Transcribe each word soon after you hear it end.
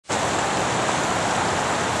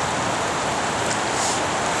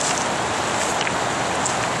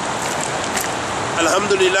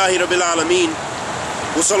Alhamdulillahi Rabbil Alameen.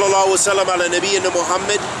 Wa sallallahu wa sallam ala nabiyyina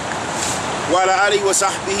Muhammad wa ala alihi wa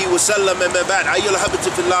sahbihi wa sallam. Amma ba'd. Ayyuhal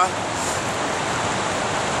habati fillah.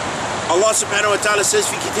 Allah subhanahu wa ta'ala says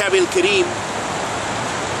fi kitabil kareem,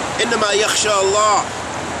 innama yakhsha Allah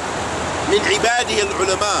min ibadihi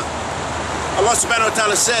al-ulama. Allah subhanahu wa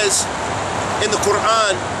ta'ala says in the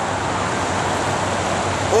Quran,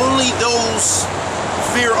 only those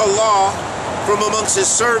fear Allah from amongst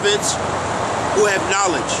His servants who have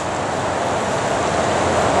knowledge.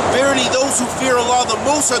 Verily, those who fear Allah the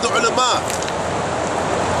most are the ulama.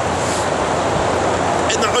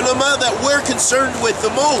 And the ulama that we're concerned with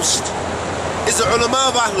the most is the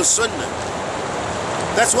Ulemah of Ahl Sunnah.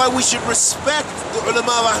 That's why we should respect the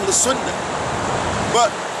Ulemah of Ahl Sunnah.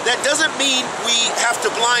 But that doesn't mean we have to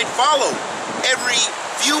blind follow every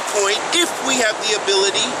viewpoint if we have the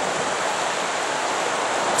ability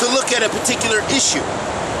to look at a particular issue.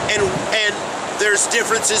 And there's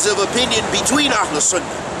differences of opinion between Ahl Sunnah.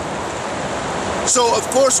 So of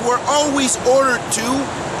course we're always ordered to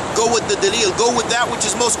go with the dalil, go with that which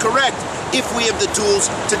is most correct, if we have the tools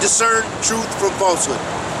to discern truth from falsehood.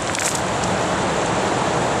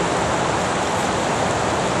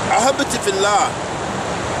 Ahabati fillah,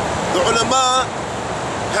 the ulama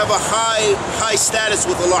have a high status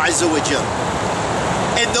with Allah Azza wa Jal,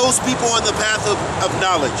 and those people on the path of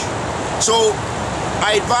knowledge. So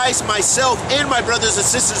I advise myself and my brothers and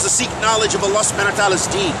sisters to seek knowledge of Allah subhanahu wa ta'ala's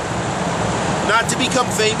deen, not to become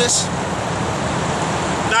famous,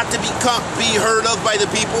 not to be heard of by the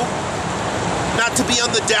people, not to be on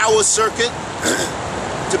the da'wah circuit,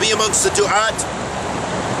 to be amongst the du'at,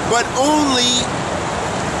 but only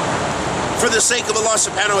for the sake of Allah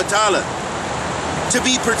subhanahu wa ta'ala, to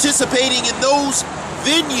be participating in those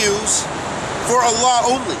venues for Allah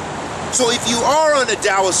only. So if you are on a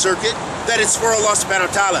da'wah circuit, that it's for Allah subhanahu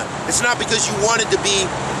wa ta'ala. It's not because you wanted to be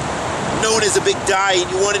known as a big da'i, and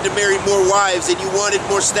you wanted to marry more wives, and you wanted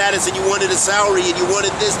more status, and you wanted a salary, and you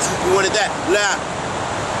wanted this, you wanted that. La.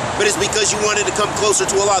 But it's because you wanted to come closer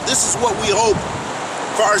to Allah. This is what we hope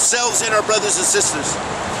for ourselves and our brothers and sisters,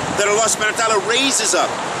 that Allah subhanahu wa ta'ala raises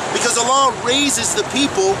up, because Allah raises the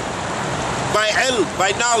people by ilm,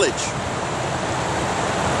 by knowledge.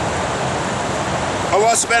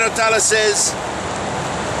 Allah subhanahu wa ta'ala says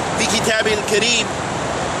fi kitabil kareem,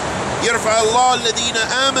 yarfa Allah alladhina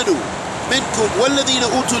amanu minkum walladhina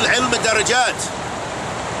utul ilma darajat.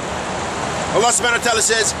 Allah subhanahu wa ta'ala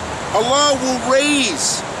says Allah will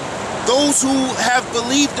raise those who have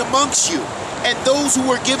believed amongst you and those who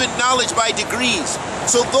were given knowledge by degrees.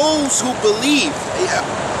 So those who believe,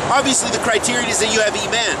 obviously the criterion is that you have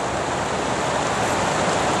iman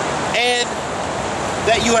and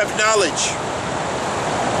that you have knowledge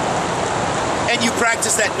and you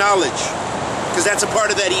practice that knowledge, because that's a part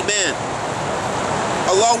of that iman.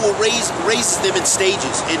 Allah will raises them in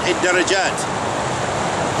stages, in darajat.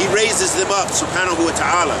 He raises them up, subhanahu wa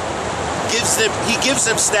ta'ala. He gives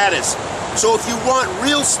them status. So if you want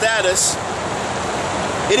real status,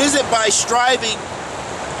 it isn't by striving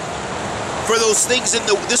for those things in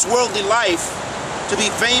this worldly life, to be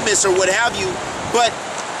famous or what have you, but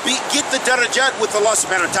get the darajat with Allah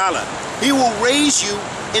subhanahu wa ta'ala. He will raise you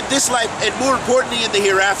in this life, and more importantly in the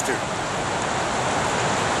hereafter.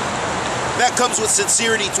 That comes with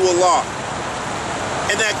sincerity to Allah,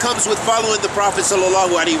 and that comes with following the Prophet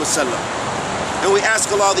sallallahu alaihi wasallam. And we ask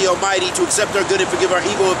Allah the Almighty to accept our good and forgive our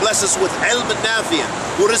evil, and bless us with ilm nafi'ah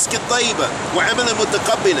wa rizq tayyibah wa amalan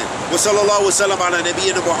mutaqabbalan. Wa sallallahu wa sallam ala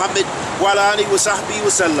nabiyyina Muhammad wa ala alihi wa sahbihi wa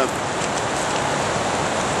sallam.